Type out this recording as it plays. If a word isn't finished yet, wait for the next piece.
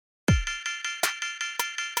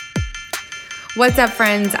What's up,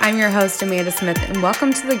 friends? I'm your host, Amanda Smith, and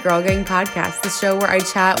welcome to the Girl Gang Podcast, the show where I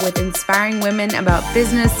chat with inspiring women about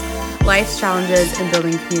business, life's challenges, and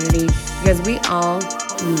building community, because we all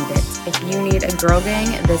need it. If you need a girl gang,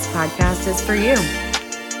 this podcast is for you.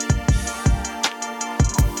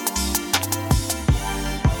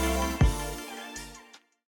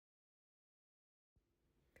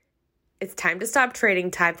 It's time to stop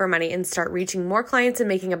trading time for money and start reaching more clients and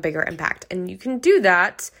making a bigger impact. And you can do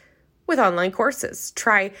that with online courses.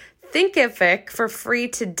 Try Thinkific for free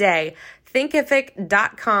today.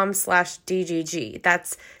 Thinkific.com/DGG.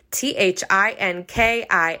 That's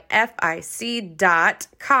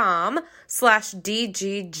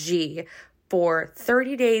THINKIFIC.com/DGG for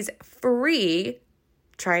 30 days free.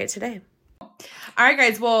 Try it today. All right,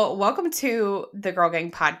 guys. Well, welcome to the Girl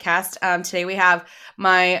Gang Podcast. Today we have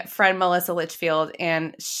my friend Melissa Litchfield,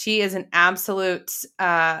 and she is an absolute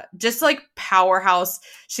just like powerhouse.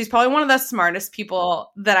 She's probably one of the smartest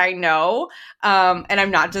people that I know, and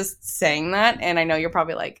I'm not just saying that. And I know you're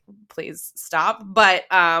probably like, please stop. But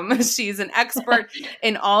she's an expert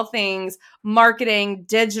in all things marketing,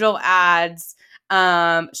 digital ads.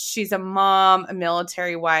 She's a mom, a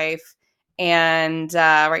military wife. And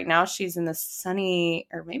right now she's in the sunny,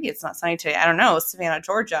 or maybe it's not sunny today, I don't know, Savannah,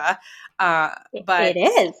 Georgia. But it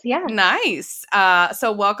is, yeah. Nice.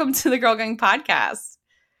 So welcome to the Girl Gang Podcast.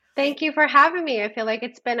 Thank you for having me. I feel like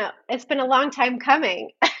it's been a long time coming.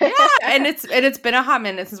 Yeah, and it's been a hot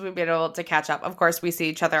minute since we've been able to catch up. Of course, we see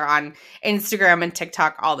each other on Instagram and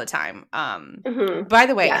TikTok all the time. By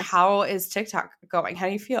the way, yes. How is TikTok going? How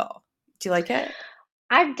do you feel? Do you like it?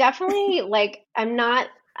 I've definitely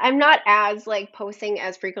I'm not as like posting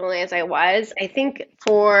as frequently as I was. I think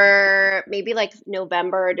for maybe like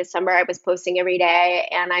November or December, I was posting every day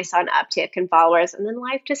and I saw an uptick in followers, and then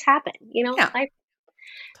life just happened. You know, life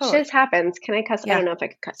just happens. Can I cuss? Yeah. I don't know if I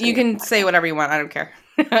can cuss. You can say whatever you want. I don't care.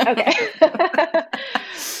 Okay.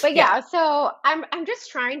 But yeah, so I'm just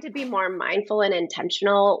trying to be more mindful and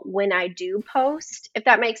intentional when I do post, if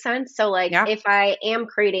that makes sense. So like if I am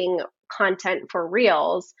creating content for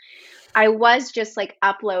Reels, I was just like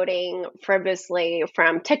uploading frivolously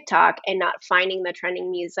from TikTok and not finding the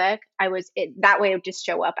trending music. That way it would just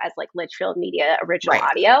show up as like Litchfield Media original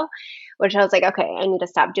audio, which I was like, okay, I need to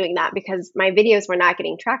stop doing that because my videos were not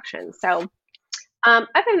getting traction. So other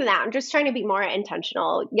than that, I'm just trying to be more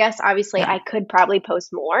intentional. Yes, obviously I could probably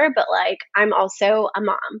post more, but like I'm also a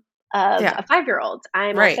mom of a 5-year-old.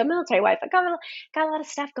 I'm also a military wife. I got a lot of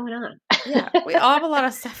stuff going on. Yeah, we all have a lot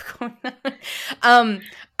of stuff going on.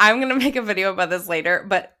 I'm going to make a video about this later,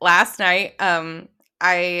 but last night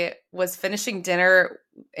I was finishing dinner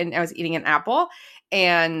and I was eating an apple,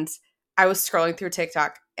 and I was scrolling through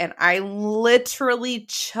TikTok, and I literally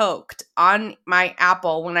choked on my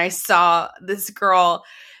apple when I saw this girl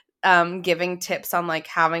giving tips on like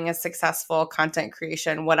having a successful content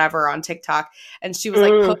creation, whatever, on TikTok. And she was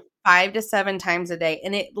like, post 5 to 7 times a day.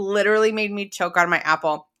 And it literally made me choke on my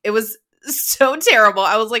apple. It was so terrible.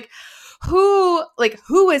 I was like, who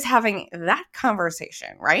is having that conversation,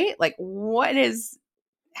 right? Like, what is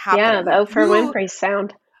happening? Yeah, the Oprah Winfrey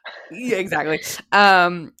sound. Yeah, exactly.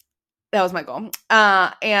 That was my goal.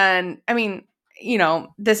 And I mean, you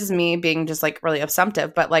know, this is me being just like really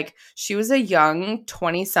assumptive, but like she was a young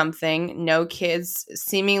 20-something, no kids,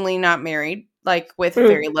 seemingly not married, like with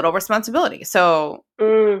very little responsibility. So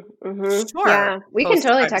sure. Yeah, we can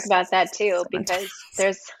totally talk about that too, because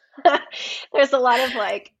there's a lot of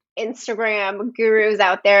like Instagram gurus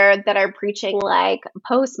out there that are preaching like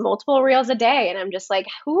post multiple reels a day. And I'm just like,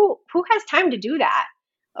 who has time to do that?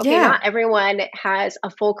 Okay, not everyone has a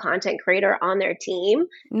full content creator on their team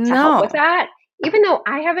to help with that. Even though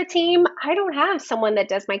I have a team, I don't have someone that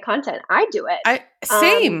does my content. I do it.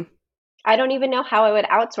 Same. I don't even know how I would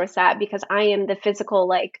outsource that because I am the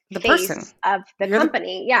physical face of the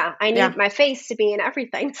company. I need my face to be in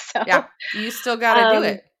everything. So you still got to do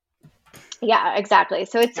it. Yeah, exactly.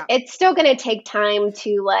 So it's still going to take time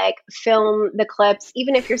to like film the clips,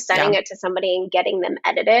 even if you're sending it to somebody and getting them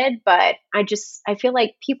edited. But I feel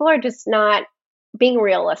like people are just not being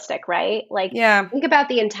realistic, right? Like, think about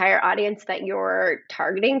the entire audience that you're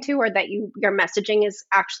targeting to, or that your messaging is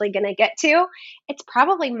actually going to get to. It's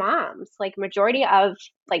probably moms. Like majority of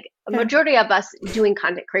us doing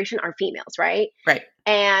content creation are females, right? Right.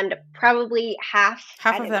 And probably half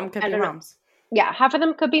of them could be moms. Yeah, half of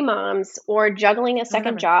them could be moms or juggling a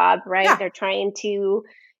second job, right? Yeah. They're trying to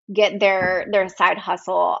get their side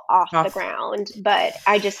hustle off the ground. But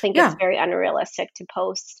I just think it's very unrealistic to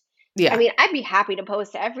post. Yeah. I mean, I'd be happy to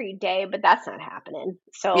post every day, but that's not happening.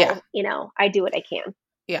 So, you know, I do what I can.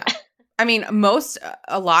 Yeah. I mean, a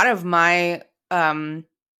lot of my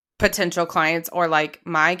potential clients or like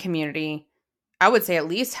my community, I would say at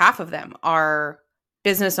least half of them are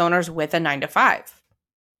business owners with a 9-to-5.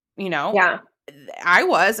 Yeah. I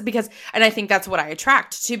was and I think that's what I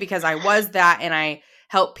attract too, because I was that and I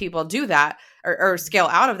help people do that or scale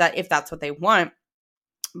out of that if that's what they want.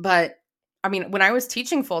 But I mean, when I was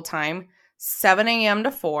teaching full time, 7 a.m.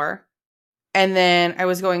 to 4, and then I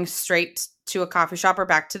was going straight to a coffee shop or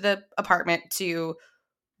back to the apartment to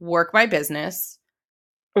work my business.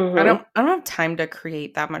 I don't have time to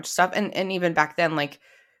create that much stuff. And even back then, like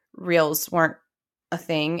reels weren't a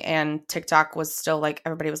thing, and TikTok was still like,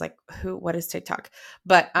 everybody was like, what is TikTok?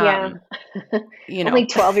 But only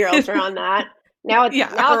 12-year-olds are on that. Now it's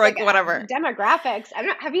now or it's like whatever. Demographics. I don't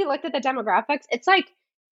know, have you looked at the demographics? It's like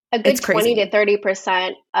a good 20 to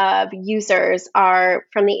 30% of users are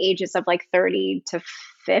from the ages of like 30 to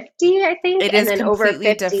 50, I think. It is completely over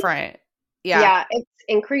 50, different. Yeah, it's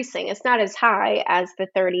increasing. It's not as high as the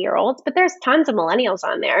 30-year-olds, but there's tons of millennials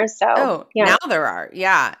on there. So now there are.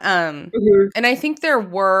 Yeah. And I think there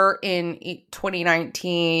were in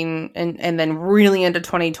 2019 and then really into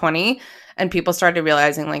 2020, and people started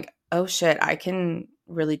realizing like, oh shit, I can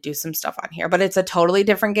really do some stuff on here. But it's a totally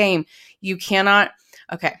different game. You cannot.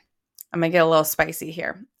 Okay, I'm going to get a little spicy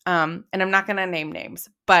here. And I'm not going to name names,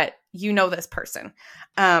 but this person.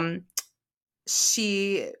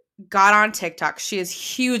 She got on TikTok. She is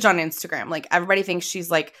huge on Instagram. Like everybody thinks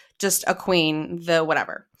she's like just a queen, the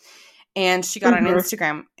whatever. And she got on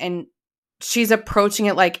Instagram and she's approaching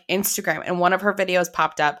it like Instagram. And one of her videos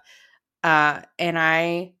popped up and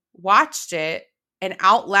I watched it, and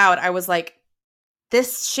out loud I was like,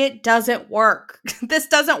 this shit doesn't work. This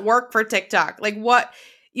doesn't work for TikTok. Like what?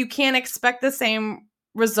 You can't expect the same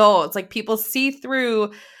results. Like people see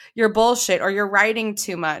through your bullshit or you're writing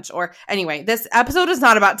too much or anyway, this episode is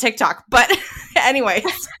not about TikTok, but anyways,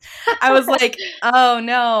 I was like, oh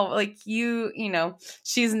no, like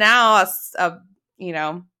she's now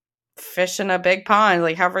a fish in a big pond,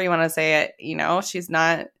 like however you want to say it, she's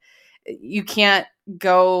not, you can't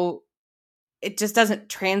go, it just doesn't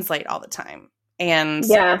translate all the time. And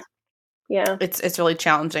yeah, it's really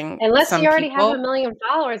challenging. Unless you already have 1 million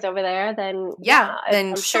followers over there, then then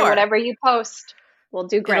I'm sure whatever you post will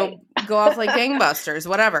do great. It'll go off like gangbusters,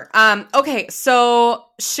 whatever. Okay, so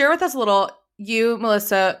share with us a little, you,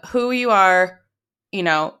 Melissa, who you are.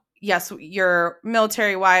 Yes, you're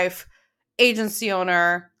military wife, agency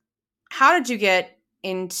owner. How did you get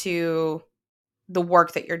into the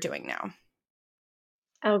work that you're doing now?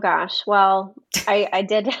 Oh gosh. Well, I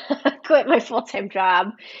did quit my full-time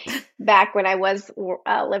job back when I was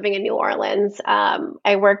living in New Orleans.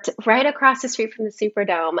 I worked right across the street from the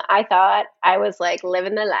Superdome. I thought I was like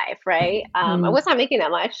living the life, right? I was not making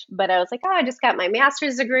that much, but I was like, oh, I just got my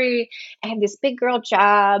master's degree. I have this big girl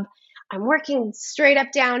job. I'm working straight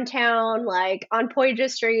up downtown, like on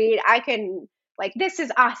Poydras Street. I can like, this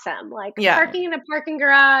is awesome. Like parking in a parking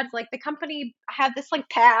garage, like the company had this like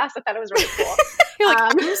pass. I thought it was really cool. You're like,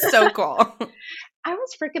 I'm so cool. I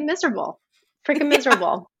was freaking miserable.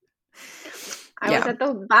 I was at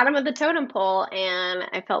the bottom of the totem pole, and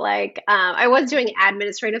I felt like I was doing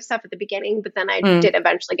administrative stuff at the beginning, but then I did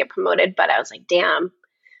eventually get promoted. But I was like, damn,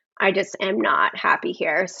 I just am not happy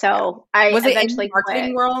here. So I was eventually it in the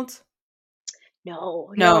marketing world?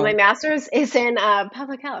 No, my master's is in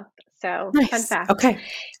public health. So fun fact. Okay.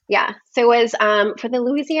 Yeah. So it was for the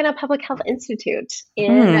Louisiana Public Health Institute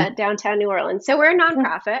in downtown New Orleans. So we're a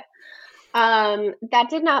nonprofit. That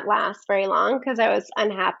did not last very long because I was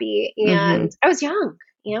unhappy and I was young,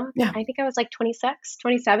 I think I was like 26,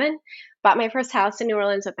 27, bought my first house in New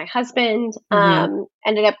Orleans with my husband,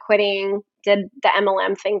 ended up quitting, did the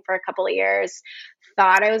MLM thing for a couple of years,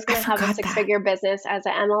 thought I was going to have a 6-figure business as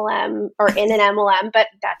an MLM or in an MLM, but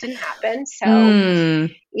that didn't happen. So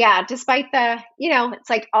despite the, it's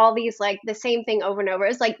like all these, like the same thing over and over.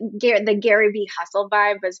 It's like the Gary V hustle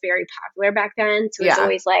vibe was very popular back then. So it's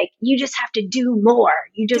always like, you just have to do more.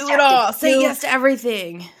 You just do it all. Say yes to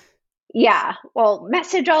everything. Yeah. Well,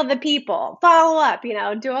 message all the people, follow up,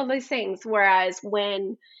 do all these things. Whereas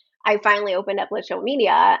when I finally opened up Litchfield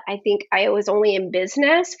Media, I think I was only in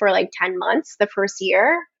business for like 10 months the first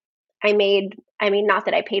year. Not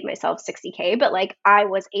that I paid myself $60K, but like I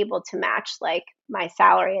was able to match like my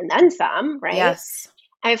salary and then some, right? Yes.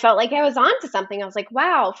 I felt like I was onto something. I was like,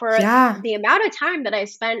 wow, for the amount of time that I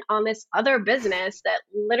spent on this other business that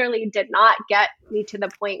literally did not get me to the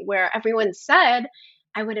point where everyone said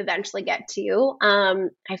I would eventually get to.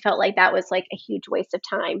 I felt like that was like a huge waste of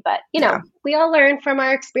time. But, we all learn from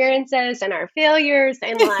our experiences and our failures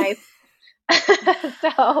in life.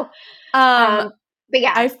 So, but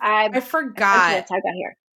yeah, I forgot. That's how I got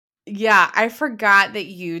here. Yeah, I forgot that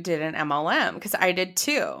you did an MLM because I did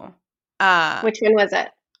too. Which one was it?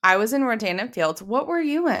 I was in Rodan Fields. What were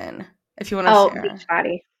you in? If you want to Oh, share.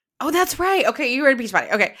 Beachbody. Oh, that's right. Okay, you were in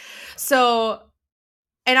Beachbody. Okay, so,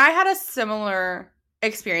 and I had a similar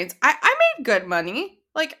experience. I made good money.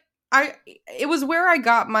 Like it was where I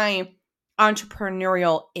got my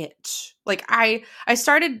entrepreneurial itch. Like I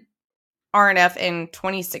started RNF in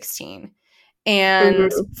 2016. And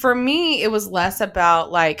Mm-hmm. for me, it was less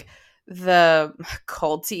about like the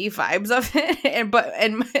culty vibes of it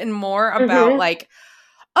and more about Mm-hmm. like,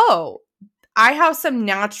 oh, I have some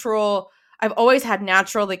natural, I've always had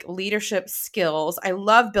natural like leadership skills. I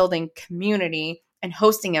love building community and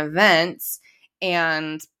hosting events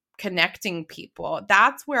and connecting people.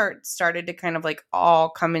 That's where it started to kind of like all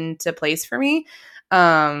come into place for me.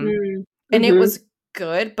 And it Mm-hmm. was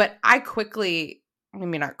good, but I quickly,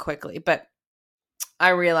 maybe not quickly, but I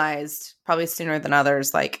realized probably sooner than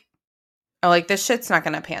others, like, oh, like this shit's not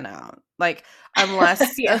going to pan out. Like,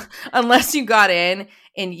 unless Yeah. unless you got in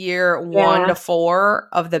year 1 Yeah. to 4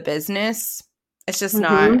 of the business, it's just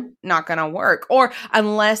Mm-hmm. not going to work. Or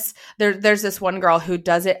unless there's this one girl who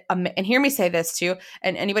does it, and hear me say this too,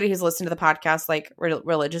 and anybody who's listened to the podcast like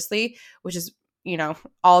religiously, which is, you know,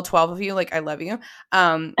 all 12 of you, like I love you.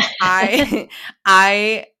 I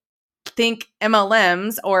I think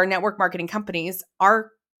MLMs or network marketing companies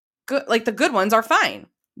are good. Like the good ones are fine.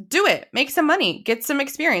 Do it. Make some money. Get some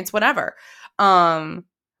experience, whatever.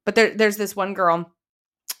 But there's this one girl,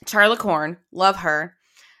 Charla Corn, love her.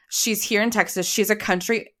 She's here in Texas. She's a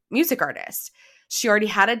country music artist. She already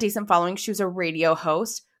had a decent following. She was a radio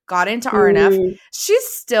host, got into RNF. Mm. She's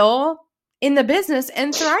still in the business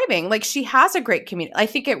and thriving. Like she has a great community. I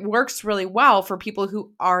think it works really well for people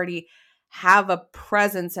who already have a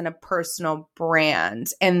presence and a personal brand,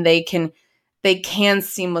 and they can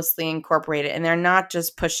seamlessly incorporate it, and they're not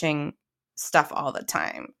just pushing stuff all the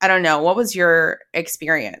time. I don't know. What was your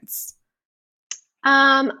experience?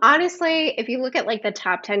 Honestly, if you look at like the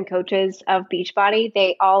top 10 coaches of Beachbody,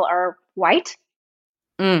 they all are white,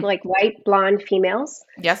 Mm, like white, blonde females.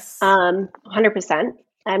 yes. 100%.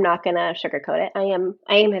 I'm not gonna sugarcoat it. I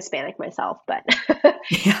am Hispanic myself, but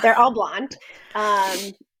Yeah. they're all blonde.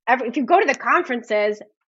 If you go to the conferences,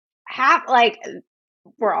 half like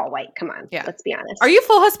we're all white. Come on, Yeah. let's be Are honest. you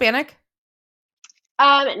full Hispanic?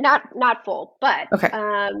 Not full, Okay.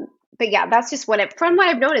 but yeah, that's just from what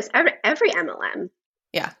I've noticed. Every MLM,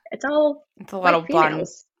 Yeah. it's all It's a lot white of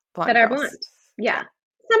females that are blonde. girls. Yeah, Yeah.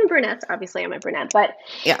 some brunettes. Obviously, I'm a brunette, but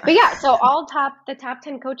Yeah. yeah. So the top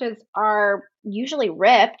 10 coaches are usually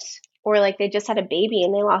ripped or like they just had a baby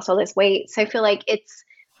and they lost all this weight. So I feel like it's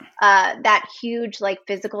that huge like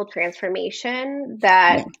physical transformation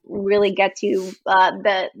that Yeah. really gets you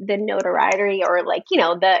the notoriety or like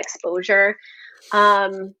the exposure.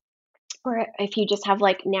 Um, or if you just have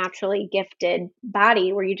like naturally gifted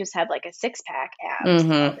body where you just have like a six pack abs all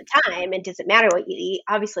Mm-hmm. the time, it doesn't matter what you eat.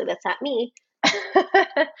 Obviously, that's not me.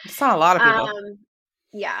 It's not a lot of people.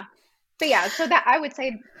 Yeah, but yeah, so that I would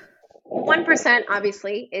say 1%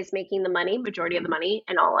 obviously is making the money, majority of the money,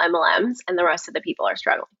 and all MLMs, and the rest of the people are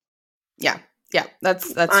struggling. Yeah. Yeah.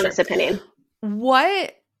 That's Honest true. opinion.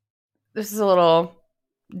 What, this is a little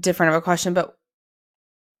different of a question, but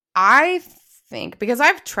I think because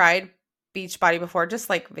I've tried Beachbody before, just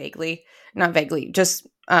like vaguely, not vaguely, just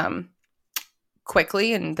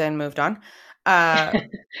quickly and then moved on.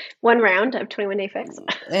 One round of 21 Day Fix.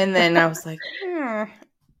 And then I was like,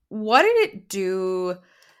 what did it do?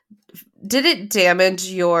 Did it damage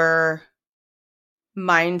your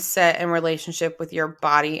mindset and relationship with your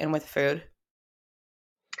body and with food?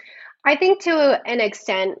 I think to an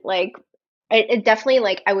extent, like it definitely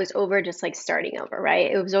like I was over just like starting over,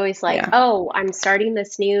 right? It was always like, Yeah. oh, I'm starting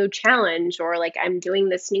this new challenge or like I'm doing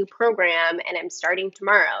this new program and I'm starting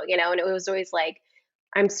tomorrow, and it was always like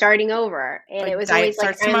I'm starting over. And it Like was diet always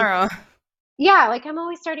like starts tomorrow. yeah, like I'm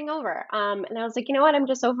always starting over. And I was like, you know what? I'm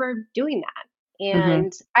just over doing that. Mm-hmm.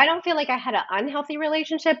 And I don't feel like I had an unhealthy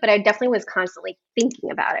relationship, but I definitely was constantly thinking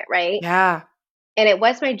about it, right? Yeah. And it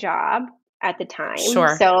was my job at the time.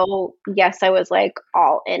 Sure. So yes, I was like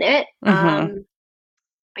all in it. Mm-hmm.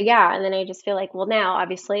 But yeah, and then I just feel like, well, now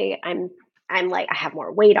obviously I'm like I have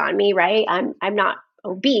more weight on me, right? I'm not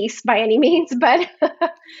obese by any means, but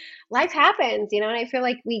life happens, and I feel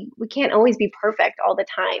like we can't always be perfect all the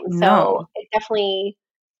time. So No. it definitely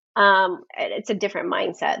it's a different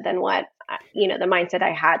mindset than what the mindset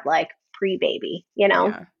I had like pre-baby, Yeah.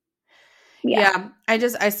 Yeah. Yeah,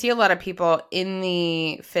 I see a lot of people in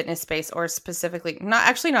the fitness space, or specifically,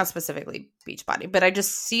 not specifically Beachbody, but I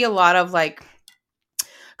just see a lot of like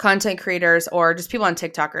content creators or just people on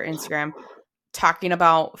TikTok or Instagram talking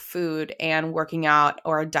about food and working out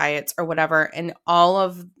or diets or whatever, and all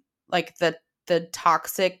of like the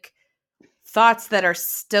toxic thoughts that are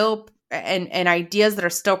still and ideas that are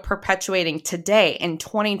still perpetuating today in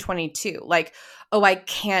 2022, like, oh, I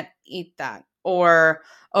can't eat that, or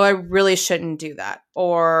oh, I really shouldn't do that,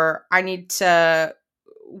 or I need to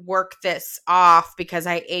work this off because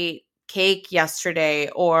I ate cake yesterday,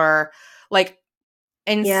 or like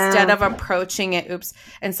instead of approaching it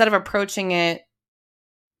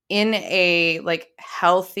in a like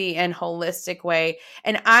healthy and holistic way.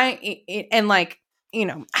 And like,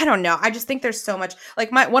 I don't know. I just think there's so much,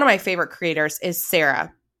 like one of my favorite creators is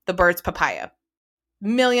Sarah, the Bird's Papaya.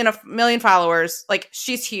 Million followers. Like,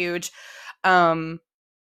 she's huge. And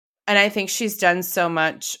I think she's done so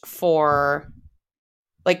much for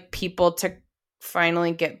like people to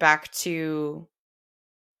finally get back to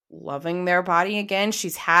loving their body again.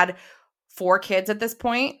 She's had 4 kids at this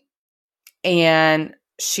point, and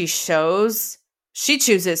she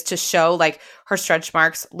chooses to show like her stretch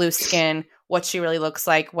marks, loose skin, what she really looks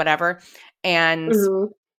like, whatever. And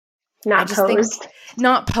not posed,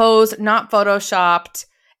 not photoshopped.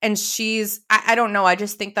 And I don't know. I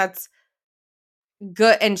just think that's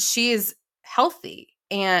good. And she's healthy.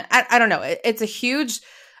 And I don't know. It's a huge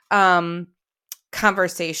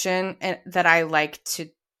conversation that I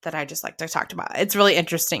just like to talk about. It's really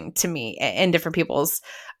interesting to me and different people's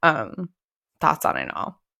thoughts on it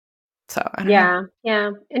all. So I don't know.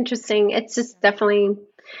 Yeah, interesting. It's just definitely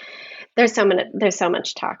there's so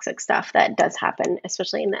much toxic stuff that does happen,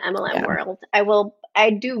 especially in the MLM world. I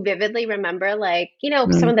do vividly remember, like,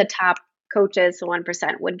 some of the top coaches, the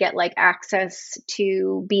 1%, would get like access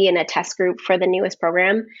to be in a test group for the newest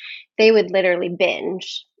program. They would literally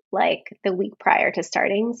binge like the week prior to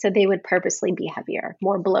starting. So they would purposely be heavier,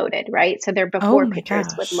 more bloated, right? So their before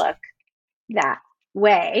pictures would look that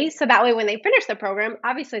way. So that way, when they finish the program,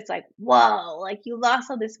 obviously it's like, whoa, like you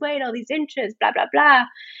lost all this weight, all these inches, blah, blah, blah.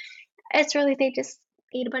 It's really, they just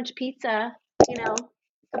ate a bunch of pizza, a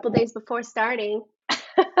couple days before starting.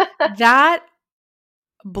 That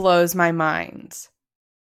blows my mind.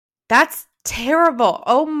 That's terrible.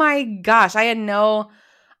 Oh my gosh. I had no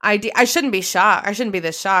idea. I shouldn't be shocked. I shouldn't be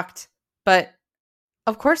this shocked, but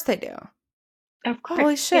of course they do. Of course.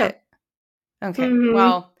 Holy shit. Yeah. Okay.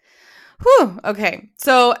 Well, whew. Okay.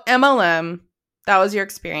 So MLM, that was your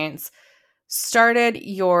experience. Started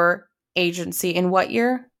your agency in what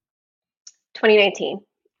year? 2019.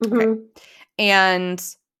 Okay. And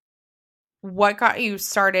what got you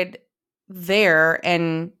started there?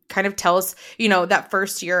 And kind of tell us, that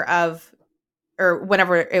first year or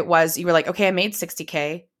whenever it was, you were like, okay, I made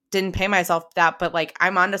 $60K, didn't pay myself that, but like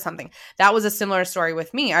I'm onto something. That was a similar story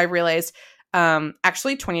with me. I realized,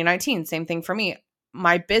 actually 2019, same thing for me.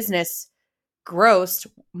 My business grossed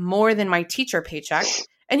more than my teacher paycheck.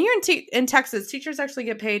 And here in Texas, teachers actually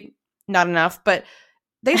get paid not enough, but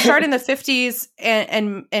they start in the 50s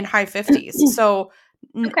and high 50s. So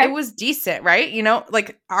it was decent, right?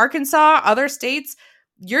 Like Arkansas, other states,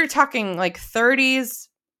 you're talking like 30s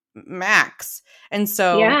max. And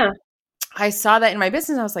so I saw that in my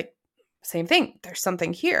business. I was like, same thing. There's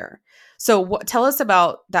something here. So tell us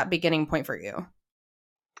about that beginning point for you.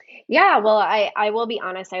 Yeah, well, I will be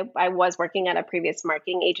honest. I was working at a previous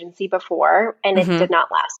marketing agency before, and it did not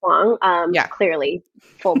last long. Clearly,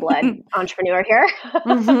 full blood entrepreneur here.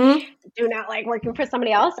 Do not like working for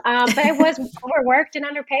somebody else. But I was overworked and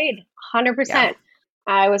underpaid, 100%.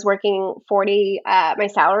 I was working 40. My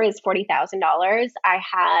salary is $40,000. I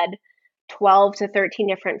had 12 to 13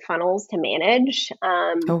 different funnels to manage.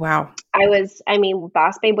 Oh, wow.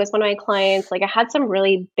 Boss Babe was one of my clients. Like I had some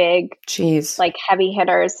really big, like heavy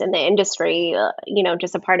hitters in the industry,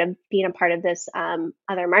 just being a part of this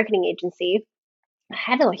other marketing agency. I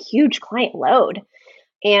had a huge client load,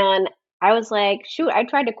 and I was like, shoot, I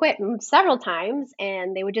tried to quit several times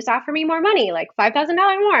and they would just offer me more money, like $5,000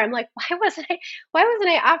 more. I'm like, why wasn't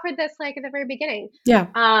I offered this like at the very beginning?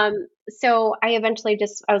 Yeah. So I eventually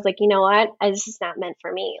I was like, you know what? This is not meant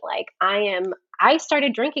for me. Like I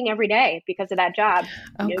started drinking every day because of that job.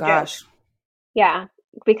 Oh gosh. Joke. Yeah.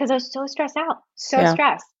 Because I was so stressed out,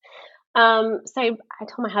 stressed. So I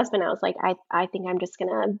told my husband, I was like, I think I'm just going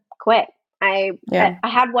to quit. I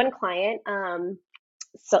had one client,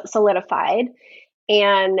 solidified,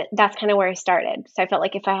 and that's kind of where I started. So I felt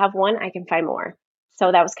like if I have one, I can find more.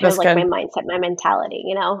 So that was kind of like my mindset, my mentality.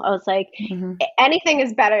 I was like, anything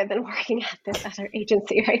is better than working at this other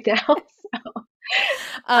agency right now.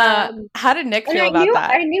 So, how did Nick feel about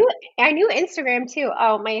that? I knew Instagram too.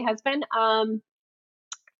 Oh, my husband,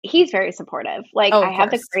 he's very supportive. Like I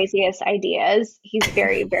have the craziest ideas. He's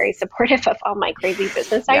very, very supportive of all my crazy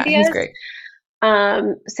business ideas. He's great.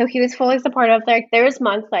 So he was fully supportive. Like there was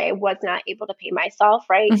months that I was not able to pay myself,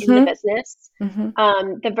 right, in the Mm-hmm. business.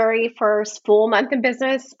 Mm-hmm. The very first full month in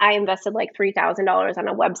business, I invested like $3,000 on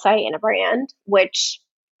a website and a brand, which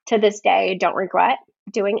to this day I don't regret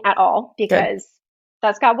doing at all Good. because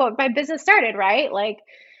that's got what my business started, right? Like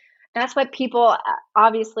that's what people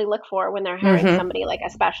obviously look for when they're hiring Mm-hmm. somebody like a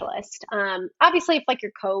specialist. Obviously, if like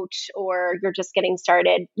your coach or you're just getting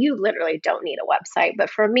started, you literally don't need a website. But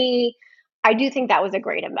for me, I do think that was a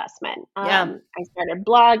great investment. Yeah. I started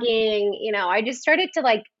blogging, I just started to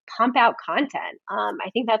like pump out content. I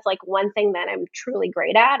think that's like one thing that I'm truly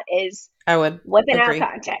great at is I would whipping out agree.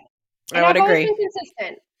 content. I And would I've always agree. been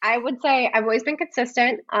consistent. I would say I've always been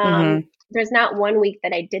consistent. Mm-hmm. There's not one week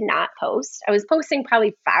that I did not post. I was posting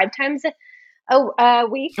probably 5 times a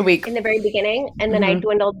week A week. in the very beginning, and then I Mm-hmm.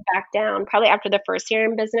 dwindled back down. Probably after the first year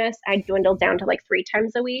in business, I dwindled down to like 3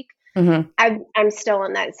 times a week. Mm-hmm. I'm still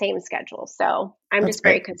on that same schedule, so I'm That's just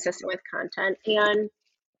very great. consistent with content. And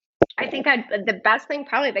I think the best thing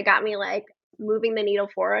probably that got me like moving the needle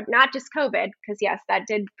forward, not just COVID, because yes, that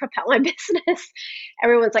did propel my business.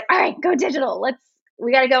 Everyone's like, all right, go digital.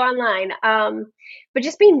 We got to go online. But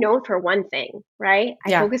just being known for one thing, right? I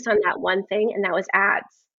Yeah. focused on that one thing, and that was ads.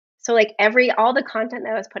 So like all the content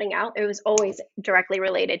that I was putting out, it was always directly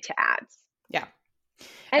related to ads. Yeah.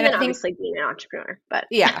 And And then I think, obviously being an entrepreneur, but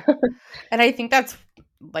yeah. And I think that's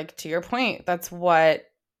like to your point, that's what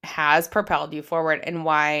has propelled you forward and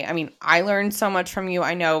why, I mean, I learned so much from you.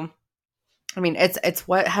 I know, I mean, it's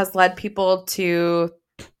what has led people to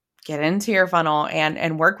get into your funnel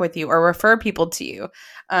and work with you or refer people to you.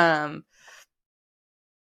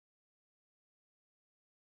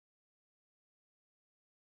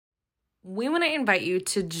 We want to invite you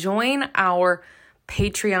to join our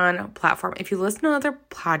Patreon platform. If you listen to other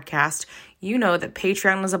podcasts, you know that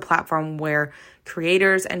Patreon is a platform where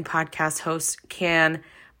creators and podcast hosts can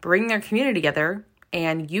bring their community together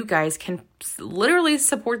and you guys can literally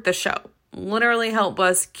support the show, literally help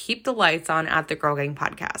us keep the lights on at the Girl Gang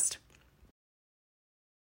podcast.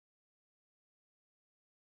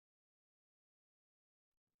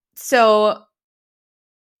 So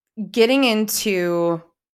getting into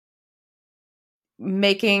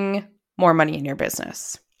making more money in your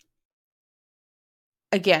business.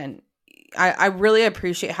 Again, I really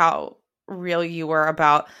appreciate how real you were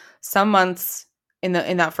about some months in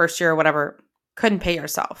that first year or whatever couldn't pay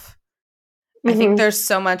yourself. I think mm-hmm. there's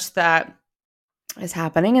so much that is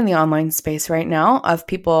happening in the online space right now of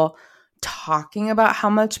people talking about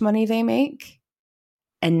how much money they make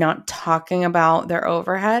and not talking about their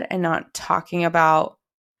overhead and not talking about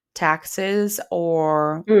taxes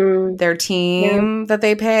or their Yeah. team that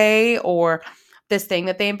they pay or this thing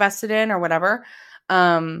that they invested in or whatever.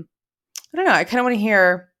 I don't know. I kind of want to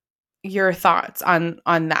hear your thoughts on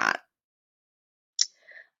that.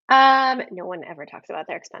 No one ever talks about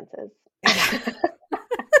their expenses. Yeah.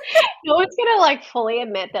 No one's gonna like fully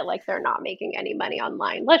admit that like they're not making any money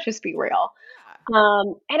online. Let's just be real.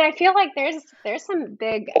 And I feel like there's some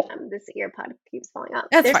big this ear pod keeps falling out.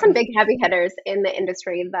 That's There's some fine. big heavy hitters in the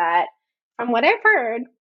industry that, from what I've heard,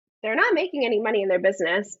 they're not making any money in their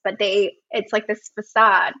business, but it's like this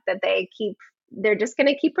facade that they're just going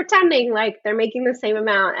to keep pretending like they're making the same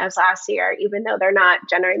amount as last year, even though they're not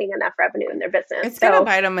generating enough revenue in their business. It's going to So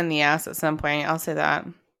bite them in the ass at some point. I'll say that.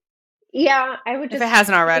 yeah, I would If it just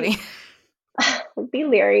hasn't already. be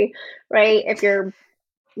leery, right? If you're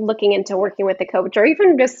looking into working with a coach or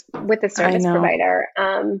even just with a I service know. provider,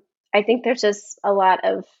 I think there's just a lot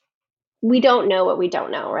of we don't know what we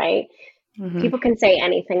don't know, right? Mm-hmm. People can say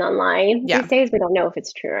anything online Yeah. these days. We don't know if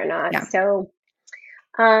it's true or not. Yeah. So,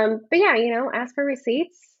 but yeah, ask for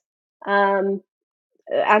receipts.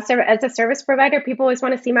 As a service provider, people always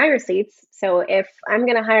want to see my receipts. So if I'm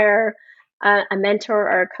going to hire a mentor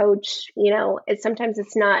or a coach, it's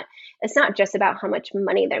not just about how much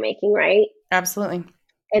money they're making, right? Absolutely.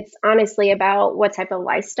 It's honestly about what type of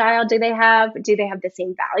lifestyle do they have? Do they have the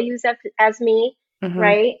same values as me? Mm-hmm.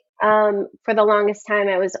 Right. For the longest time,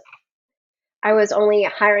 I was only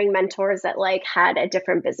hiring mentors that like had a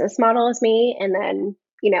different business model as me, and then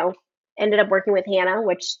ended up working with Hannah,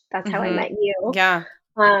 which that's how I met you. Yeah.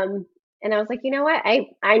 And I was like, you know what?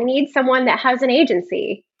 I need someone that has an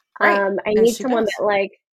agency. Right. I And need she someone does. that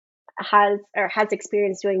like has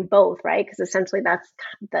experience doing both, right? Because essentially that's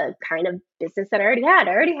the kind of business that I already had.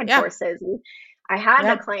 I already had courses and I had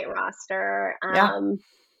a client roster.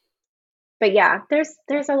 But yeah,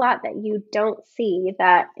 there's a lot that you don't see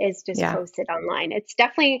that is just posted online. It's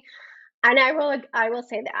definitely, and I will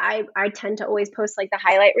say that I tend to always post like the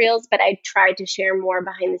highlight reels, but I try to share more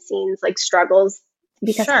behind the scenes like struggles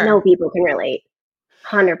because I know people can relate.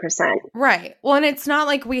 100%. Right. Well, and it's not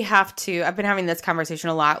like we have to. I've been having this conversation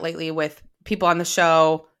a lot lately with people on the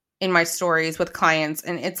show, in my stories, with clients.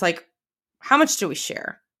 And it's like, how much do we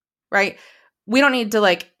share? Right. We don't need to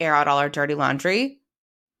like air out all our dirty laundry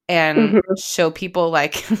and show people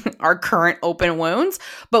like our current open wounds,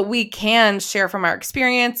 but we can share from our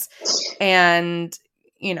experience and,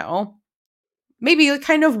 you know, maybe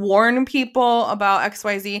kind of warn people about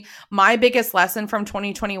XYZ. My biggest lesson from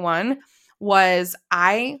 2021 was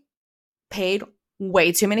I paid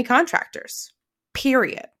way too many contractors,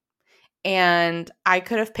 period. And I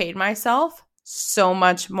could have paid myself so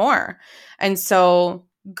much more. And so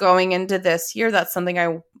going into this year, that's something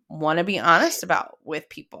I want to be honest about with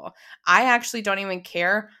people. I actually don't even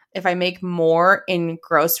care if I make more in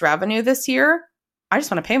gross revenue this year. I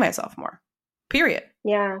just want to pay myself more, period.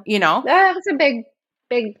 Yeah. You know? That was a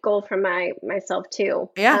big goal for myself too.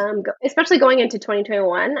 Yeah. Especially going into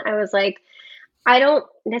 2021, I was like, I don't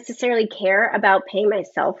necessarily care about paying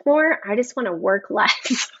myself more. I just want to work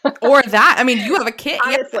less. Or that. I mean, you have a kid.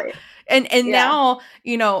 Honestly. Yeah. And now,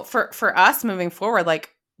 you know, for us moving forward,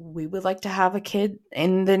 like we would like to have a kid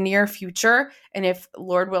in the near future. And if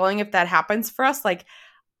Lord willing, if that happens for us, like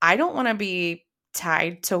I don't want to be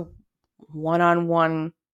tied to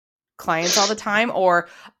one-on-one clients all the time. Or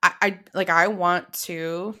I want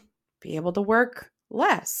to be able to work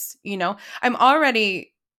less, you know. I'm already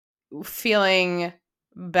feeling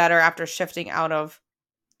better after shifting out of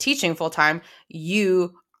teaching full time.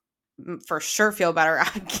 You for sure feel better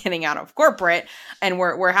after getting out of corporate, and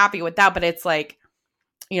we're happy with that. But it's like,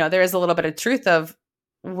 you know, there is a little bit of truth of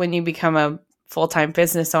when you become a full-time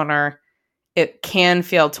business owner, it can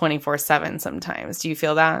feel 24/7 sometimes. Do you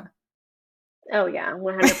feel that? Oh yeah,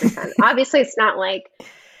 100%. Obviously, it's not like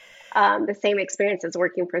the same experience as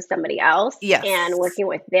working for somebody else and working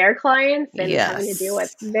with their clients and having to deal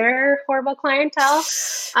with their horrible clientele.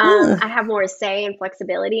 I have more say and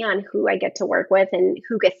flexibility on who I get to work with and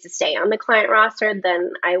who gets to stay on the client roster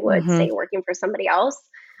than I would say working for somebody else.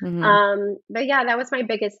 But yeah, that was my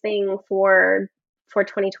biggest thing for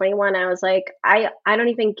 2021. I was like, I don't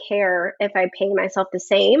even care if I pay myself the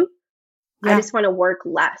same. I just want to work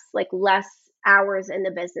less, like less hours in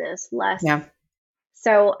the business, less.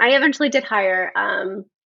 So I eventually did hire an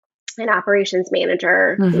operations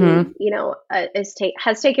manager who, you know,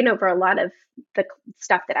 has taken over a lot of the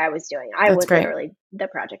stuff that I was doing. I was literally the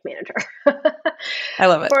project manager. I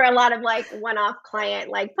love it. For a lot of like one-off client,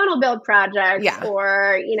 like funnel build projects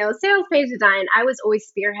or, you know, sales page design. I was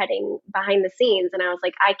always spearheading behind the scenes. And I was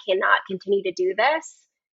like, I cannot continue to do this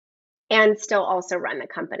and still also run the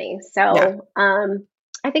company. So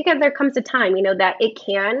I think that there comes a time, you know, that it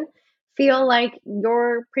can feel like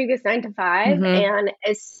your previous 9 to 5. And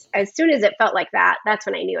as soon as it felt like that, that's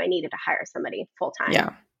when I knew I needed to hire somebody full time. Yeah.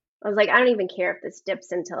 I was like, I don't even care if this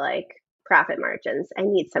dips into like profit margins. I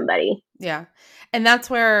need somebody. Yeah. And that's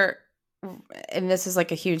where, and this is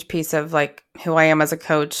like a huge piece of like who I am as a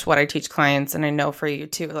coach, what I teach clients. And I know for you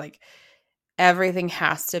too, like everything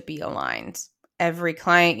has to be aligned. Every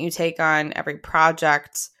client you take on, every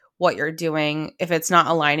project, what you're doing, if it's not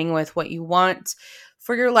aligning with what you want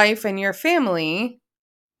for your life and your family,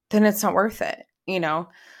 then it's not worth it, you know?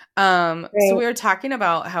 So we were talking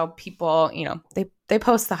about how people, you know, they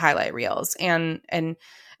post the highlight reels and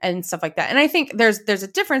stuff like that. And I think there's a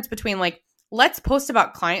difference between like, let's post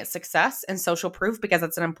about client success and social proof because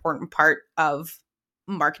that's an important part of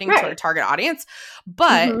marketing to our target audience,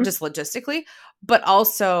 but just logistically, but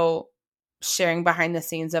also sharing behind the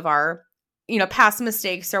scenes of our, you know, past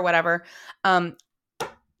mistakes or whatever.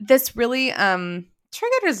 This really,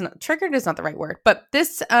 triggered is not the right word, but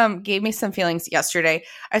this gave me some feelings yesterday.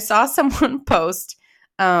 I saw someone post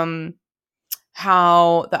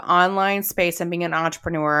how the online space and being an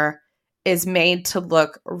entrepreneur is made to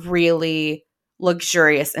look really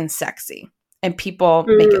luxurious and sexy, and people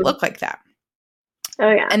make it look like that. Oh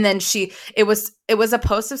yeah. And then it was a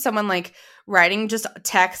post of someone like writing just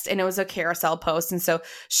text, and it was a carousel post. And so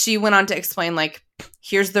she went on to explain like,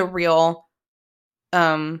 here's the real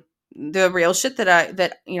shit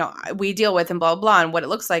that you know, we deal with and blah, blah, blah, and what it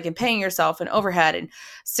looks like and paying yourself and overhead and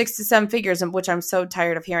 6 to 7 figures, and which I'm so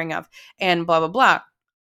tired of hearing of, and blah, blah, blah.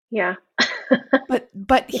 Yeah.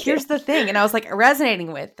 But here's the thing. And I was like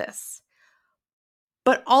resonating with this,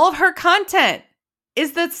 but all of her content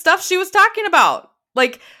is the stuff she was talking about.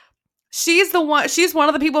 Like she's one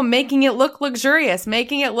of the people making it look luxurious,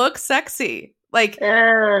 making it look sexy, like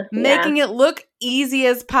making it look easy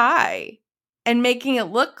as pie. And making it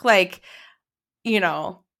look like, you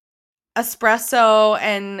know, espresso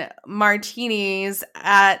and martinis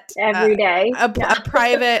at every day, a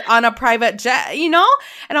private jet, you know?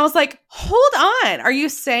 And I was like, hold on. Are you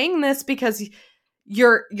saying this because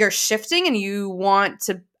you're shifting and you want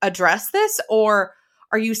to address this? Or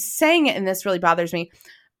are you saying it, and this really bothers me,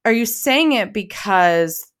 are you saying it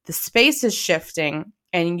because the space is shifting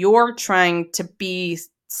and you're trying to be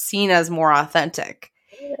seen as more authentic?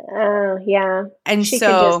 Yeah. And she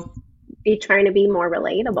so could just be trying to be more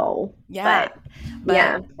relatable. Yeah. But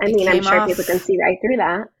yeah, I mean, I'm sure people can see right through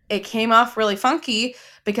that. It came off really funky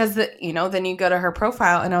because, then you go to her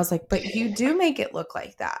profile and I was like, but you do make it look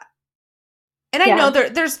like that. And I know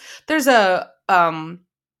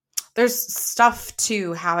there's stuff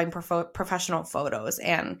to having professional photos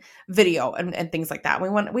and video and things like that. We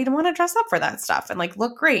want to dress up for that stuff and like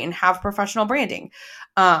look great and have professional branding.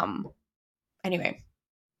 Anyway,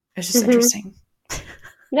 it's just interesting.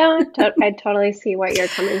 No, I totally see what you're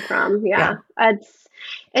coming from. Yeah.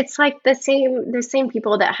 It's like the same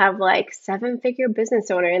people that have like 7-figure business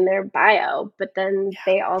owner in their bio, but then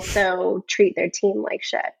they also treat their team like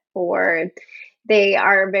shit, or they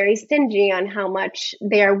are very stingy on how much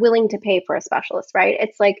they are willing to pay for a specialist, right?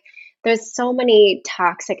 It's like there's so many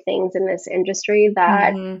toxic things in this industry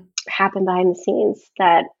that happen behind the scenes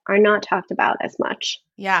that are not talked about as much.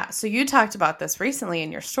 Yeah. So you talked about this recently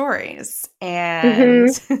in your stories, and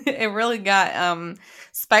it really got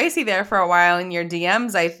spicy there for a while in your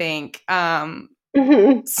DMs, I think.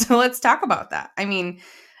 So let's talk about that. I mean,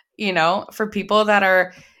 for people that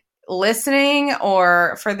are listening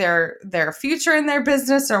or for their future in their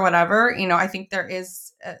business or whatever, I think there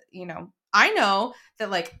is, I know that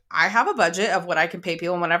like I have a budget of what I can pay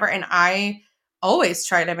people and whatever. And I always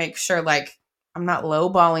try to make sure like I'm not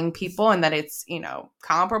lowballing people and that it's,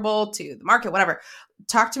 comparable to the market, whatever.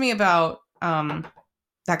 Talk to me about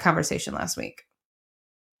that conversation last week.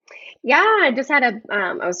 Yeah, I just had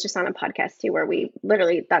I was just on a podcast too, where we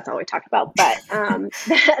literally, that's all we talked about. But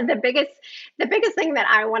the biggest thing that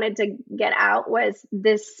I wanted to get out was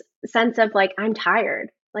this sense of like, I'm tired.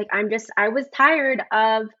 Like, I was tired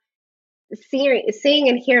of seeing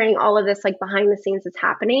and hearing all of this, like behind the scenes that's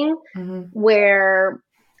happening, where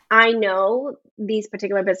I know these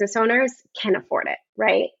particular business owners can afford it,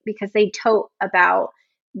 right? Because they tote about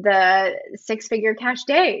the 6-figure cash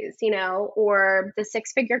days, or the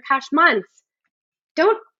 6-figure cash months.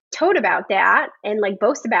 Don't tote about that and like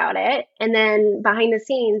boast about it. And then behind the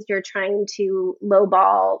scenes, you're trying to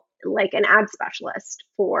lowball like an ad specialist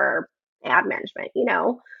for ad management,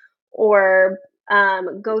 or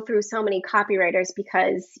go through so many copywriters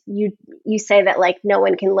because you say that like no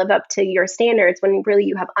one can live up to your standards when really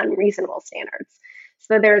you have unreasonable standards.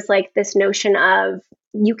 So there's like this notion of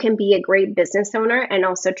you can be a great business owner and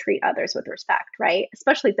also treat others with respect, right?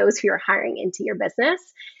 Especially those who are hiring into your business.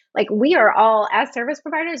 Like we are all, as service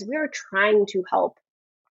providers, we are trying to help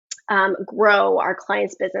grow our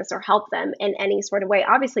client's business or help them in any sort of way,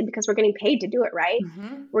 obviously, because we're getting paid to do it, right?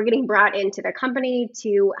 We're getting brought into the company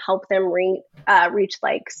to help them reach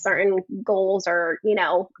like certain goals or,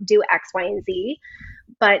 do X, Y, and Z.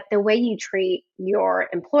 But the way you treat your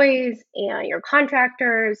employees and your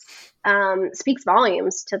contractors speaks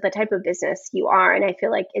volumes to the type of business you are. And I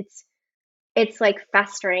feel like it's like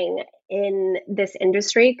festering in this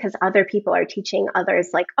industry because other people are teaching others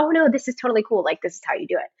like, oh no, this is totally cool. Like, this is how you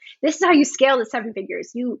do it. This is how you scale to 7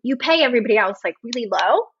 figures. You pay everybody else like really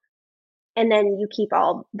low and then you keep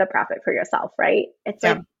all the profit for yourself, right? It's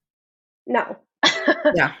like, no.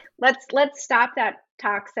 Yeah. Let's stop that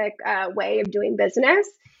toxic way of doing business.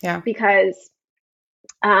 Yeah. Because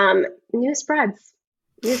news spreads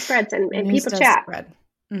and news people chat. Spread.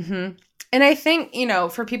 And I think,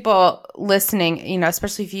 for people listening,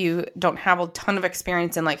 especially if you don't have a ton of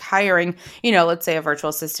experience in like hiring, let's say a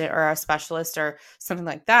virtual assistant or a specialist or something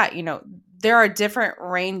like that, there are different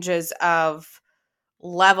ranges of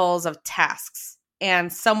levels of tasks.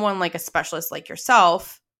 And someone like a specialist like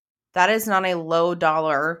yourself, that is not a low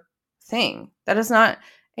dollar thing. That is not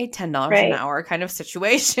a $10 an hour kind of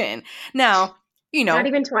situation. Now, not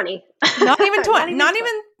even 20, not even 20, not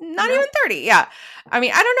even 30. Yeah. I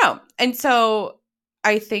mean, I don't know. And so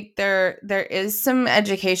I think there is some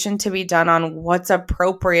education to be done on what's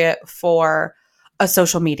appropriate for a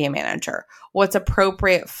social media manager, what's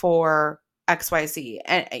appropriate for XYZ.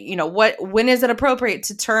 And when is it appropriate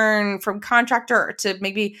to turn from contractor to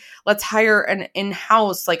maybe let's hire an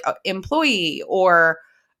in-house like employee or,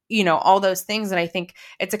 all those things. And I think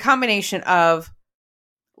it's a combination of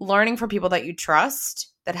learning from people that you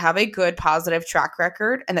trust, that have a good positive track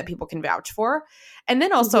record and that people can vouch for. And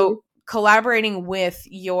then also collaborating with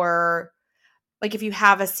your, like if you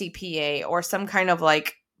have a CPA or some kind of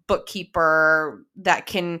like bookkeeper that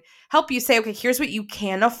can help you say, okay, here's what you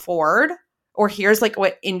can afford, or here's like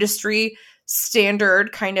what industry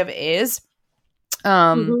standard kind of is.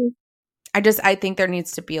 I think there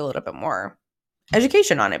needs to be a little bit more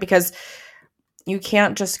education on it, because you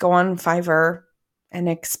can't just go on Fiverr and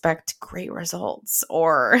expect great results,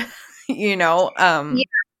 or,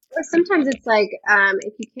 Or sometimes it's like,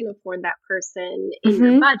 if you can afford that person in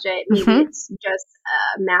your budget, maybe it's just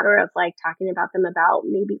a matter of like talking about them about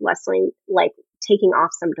maybe lessening, like taking off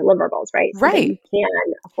some deliverables, right? So that you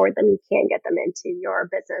can afford them, you can get them into your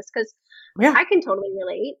business. Because I can totally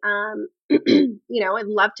relate. I'd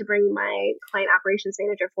love to bring my client operations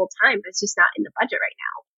manager full time, but it's just not in the budget right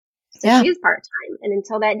now. So she's part time, and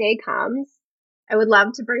until that day comes, I would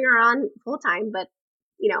love to bring her on full time, but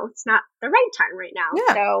it's not the right time right now.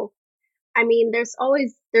 Yeah. So, I mean, there's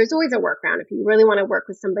always a workaround. If you really want to work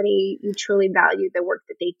with somebody, you truly value the work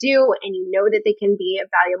that they do, and you know that they can be a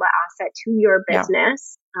valuable asset to your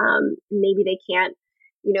business. Maybe they can't,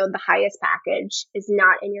 the highest package is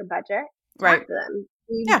not in your budget. Talk to them.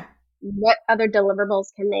 What other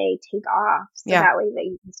deliverables can they take off? So that way that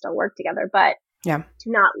you can still work together. But do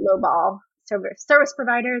not lowball service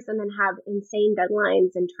providers and then have insane deadlines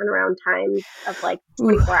and turnaround times of like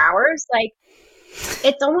 24 hours. Like,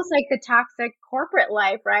 it's almost like the toxic corporate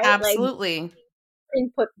life, right? Absolutely. Like,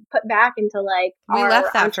 and put back into like, we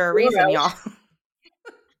left that for a reason, y'all.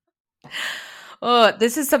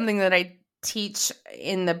 This is something that I teach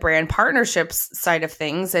in the brand partnerships side of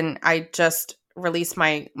things, and I just released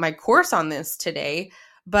my course on this today.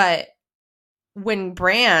 But when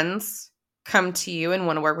brands come to you and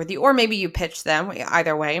want to work with you, or maybe you pitch them,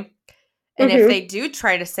 either way. And if they do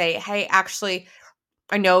try to say, hey, actually,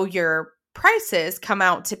 I know your prices come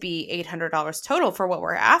out to be $800 total for what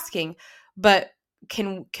we're asking, but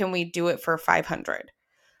can we do it for $500?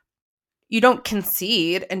 You don't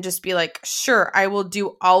concede and just be like, sure, I will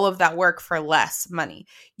do all of that work for less money.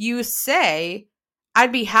 You say,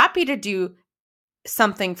 I'd be happy to do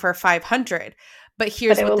something for $500. But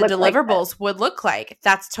here's what the deliverables would look like.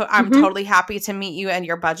 I'm totally happy to meet you and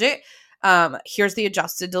your budget. Here's the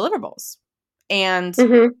adjusted deliverables. And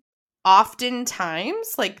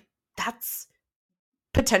oftentimes, like, that's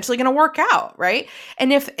potentially going to work out, right?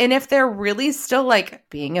 And if they're really still like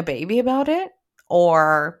being a baby about it,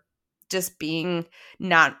 or just being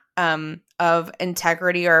not of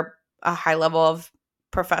integrity or a high level of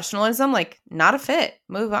professionalism, like, not a fit,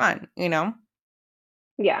 move on,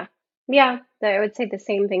 Yeah. Yeah, I would say the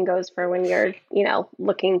same thing goes for when you're,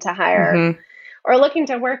 looking to hire or looking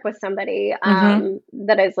to work with somebody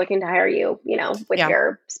that is looking to hire you, with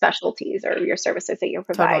your specialties or your services that you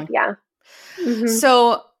provide. Totally. Yeah.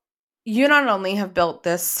 So you not only have built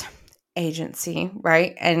this agency,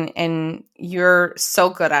 right? And you're so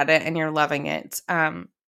good at it and you're loving it.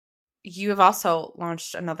 You have also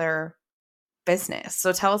launched another business.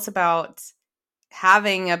 So tell us about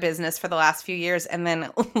having a business for the last few years and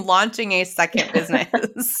then launching a second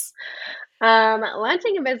business.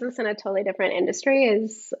 Launching a business in a totally different industry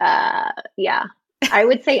is, I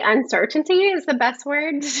would say uncertainty is the best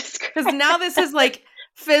word. Because now this is like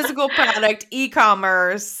physical product,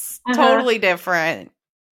 e-commerce, totally different.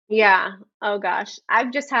 Yeah. Oh gosh.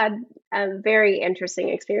 I've just had a very interesting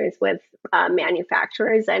experience with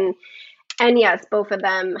manufacturers, and yes, both of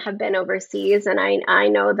them have been overseas, and I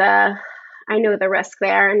know the risk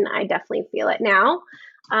there, and I definitely feel it now.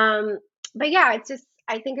 But yeah,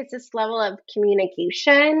 I think it's this level of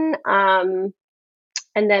communication, and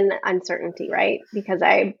then uncertainty, right? Because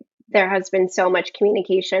there has been so much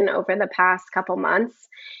communication over the past couple months,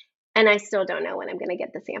 and I still don't know when I'm going to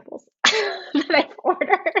get the samples that I've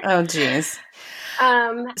ordered. Oh, geez.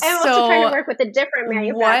 I'm also trying to work with a different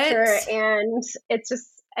manufacturer, and it's just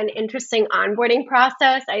an interesting onboarding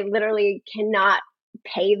process. I literally cannot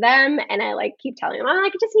pay them, and I keep telling them, I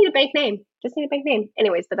just need a bank name.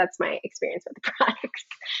 Anyways, but that's my experience with the products.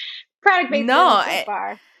 Product-based so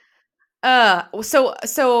far.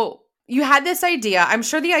 So you had this idea. I'm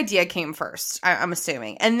sure the idea came first, I'm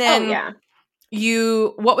assuming. And then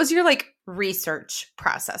what was your research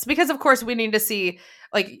process? Because of course we need to see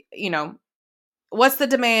what's the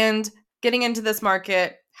demand, getting into this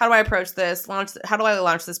market, how do I approach this, how do I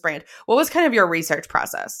launch this brand? What was kind of your research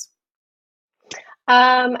process?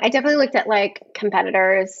 I definitely looked at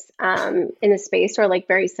competitors in the space, or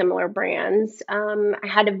very similar brands. I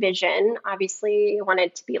had a vision. Obviously, I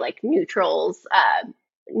wanted to be neutral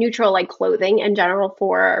clothing in general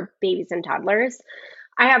for babies and toddlers.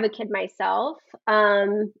 I have a kid myself,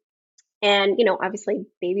 and obviously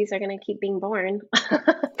babies are going to keep being born.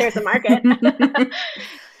 There's a market.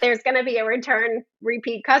 There's going to be a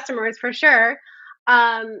repeat customers for sure.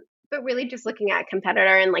 But really just looking at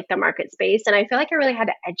competitor and like the market space. And I feel like I really had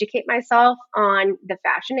to educate myself on the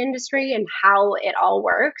fashion industry and how it all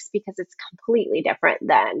works because it's completely different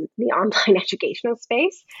than the online educational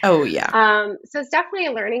space. Oh, yeah. So it's definitely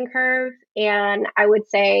a learning curve. And I would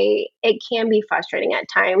say it can be frustrating at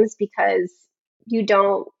times because you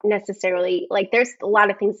don't necessarily like there's a lot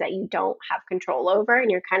of things that you don't have control over and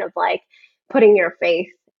you're kind of like putting your faith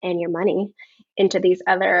and your money into these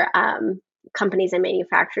other companies and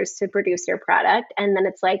manufacturers to produce your product. And then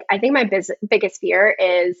it's like I think my biggest fear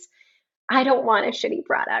is I don't want a shitty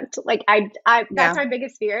product. Like that's my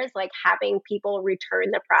biggest fear is like having people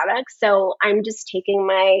return the product. So I'm just taking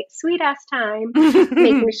my sweet ass time,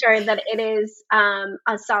 making sure that it is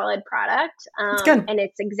a solid product. And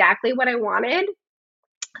it's exactly what I wanted.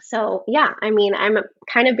 So yeah, I mean, I'm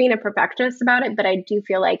kind of being a perfectionist about it, but I do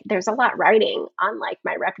feel like there's a lot riding on like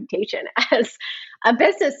my reputation as a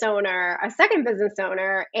business owner, a second business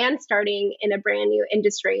owner, and starting in a brand new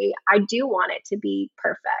industry. I do want it to be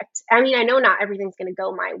perfect. I mean, I know not everything's going to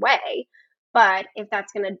go my way, but if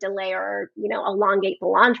that's going to delay or, elongate the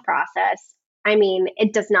launch process, I mean,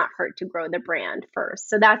 it does not hurt to grow the brand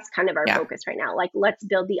first. So that's kind of our focus right now. Like, let's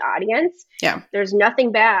build the audience. Yeah. There's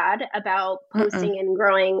nothing bad about posting and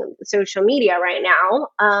growing social media right now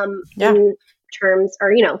in terms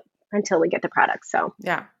or, until we get the product. So,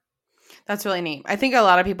 yeah, that's really neat. I think a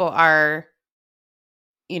lot of people are,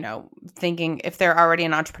 thinking if they're already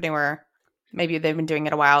an entrepreneur, maybe they've been doing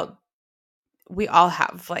it a while. We all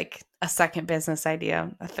have like a second business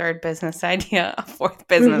idea, a third business idea, a fourth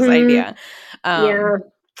business idea.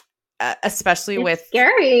 Especially it's with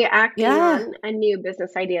scary acting on a new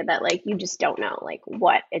business idea that like you just don't know like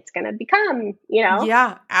what it's going to become,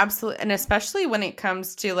 Yeah, absolutely. And especially when it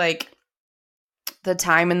comes to like the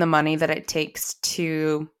time and the money that it takes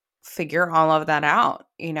to figure all of that out,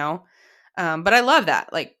 but I love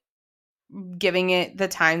that, like giving it the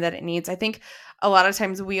time that it needs. I think a lot of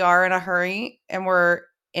times we are in a hurry and we're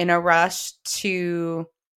in a rush to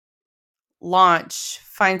launch,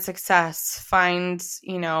 find success, find,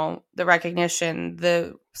 the recognition,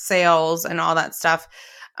 the sales and all that stuff.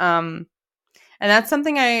 And that's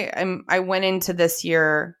something I went into this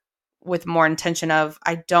year with more intention of,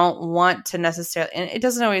 I don't want to necessarily, and it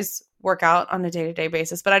doesn't always work out on a day-to-day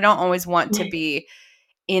basis, but I don't always want to be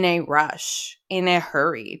in a rush, in a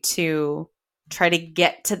hurry to try to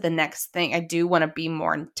get to the next thing. I do want to be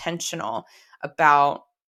more intentional about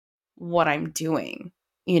what I'm doing,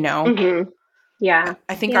 Yeah.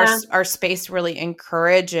 I think our space really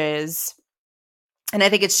encourages, and I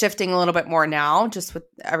think it's shifting a little bit more now just with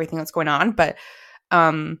everything that's going on, but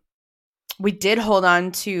we did hold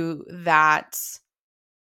on to that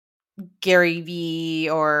Gary V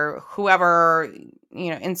or whoever,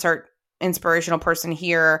 insert inspirational person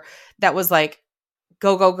here that was like,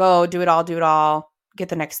 go, go, go, do it all, get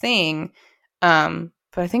the next thing. But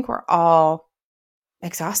I think we're all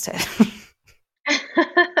exhausted.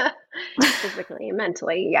 Physically and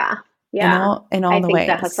mentally, yeah. In all I the think ways.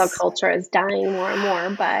 the hustle culture is dying more and more,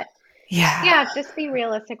 but just be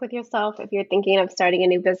realistic with yourself. If you're thinking of starting a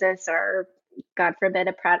new business or God forbid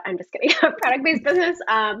a product-based business,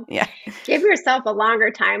 give yourself a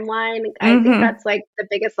longer timeline. I think that's like the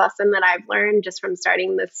biggest lesson that I've learned just from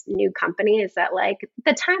starting this new company is that like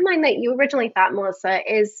the timeline that you originally thought, Melissa,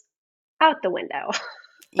 is out the window.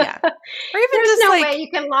 Yeah. Or even there's just no like, way you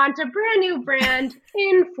can launch a brand new brand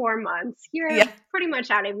in 4 months. You're pretty much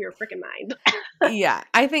out of your freaking mind. Yeah.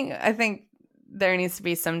 I think there needs to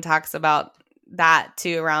be some talks about that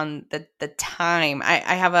too around the time.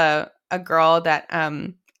 I have a girl that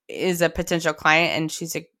is a potential client and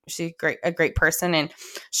she's a great person and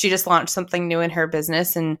she just launched something new in her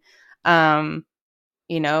business and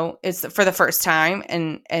it's for the first time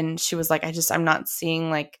and she was like, I'm not seeing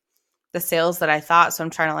like the sales that I thought. So I'm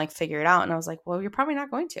trying to like figure it out. And I was like, well, you're probably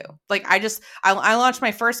not going to. Like, I launched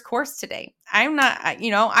my first course today. I'm not,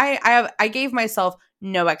 I gave myself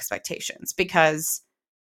no expectations because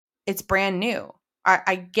it's brand new.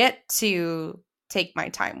 I get to take my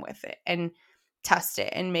time with it and test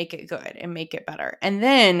it and make it good and make it better. And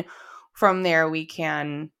then from there, we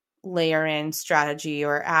can layer in strategy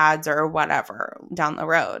or ads or whatever down the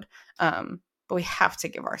road. But we have to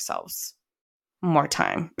give ourselves more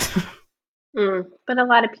time. But a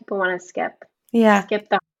lot of people want to skip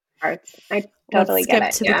the parts. I totally get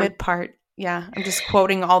it. Skip to the good part. Yeah, I'm just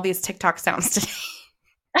quoting all these TikTok sounds today.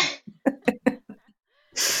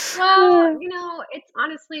 Well, it's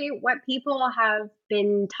honestly what people have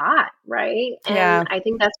been taught, right? And I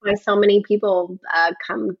think that's why so many people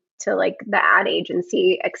come to like the ad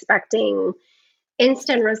agency expecting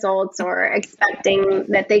instant results or expecting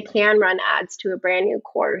that they can run ads to a brand new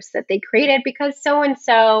course that they created because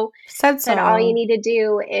so-and-so said all you need to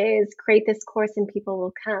do is create this course and people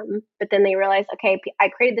will come. But then they realize, okay, I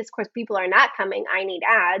created this course, people are not coming, I need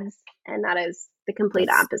ads. And that is the complete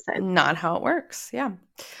opposite. Not how it works. Yeah.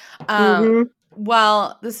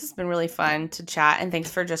 Well, this has been really fun to chat, and thanks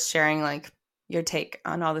for just sharing like your take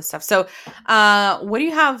on all this stuff. So, what do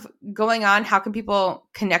you have going on? How can people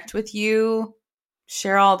connect with you?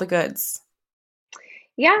 Share all the goods.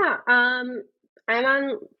 Yeah. I'm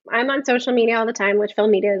on social media all the time. Litchfield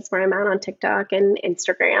Media is where I'm on TikTok and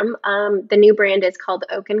Instagram. The new brand is called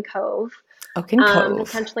Oak and Cove. Oak and Cove.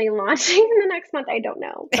 Potentially launching in the next month. I don't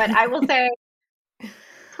know, but I will say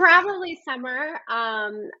probably summer.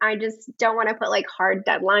 I just don't want to put like hard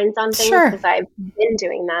deadlines on things because I've been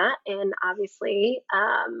doing that, and obviously,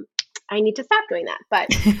 I need to stop doing that. But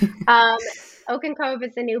Oak and Cove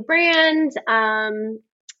is a new brand.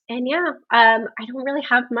 And yeah, I don't really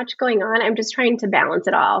have much going on. I'm just trying to balance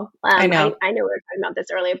it all. I know. I know we were talking about this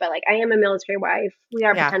earlier, but like I am a military wife. We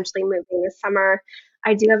are potentially moving this summer.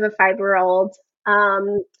 I do have a 5-year-old.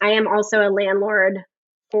 I am also a landlord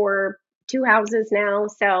for 2 houses now.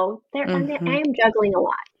 So I am juggling a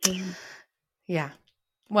lot. Yeah.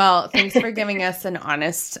 Well, thanks for giving us an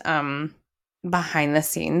honest behind the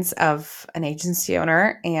scenes of an agency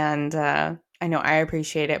owner. And I know I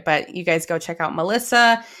appreciate it, but you guys go check out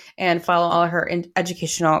Melissa and follow all her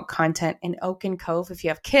educational content in Oak and Cove. If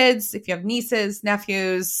you have kids, if you have nieces,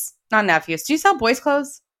 nephews, not nephews. Do you sell boys'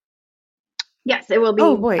 clothes? Yes, it will be.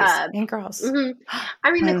 Boys and girls.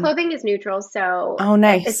 I mean, the clothing is neutral, so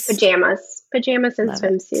nice. It's pajamas and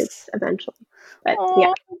swimsuits eventually. But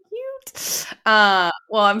yeah, cute.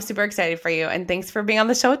 Well, I'm super excited for you, and thanks for being on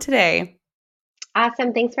the show today.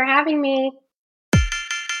 Awesome. Thanks for having me.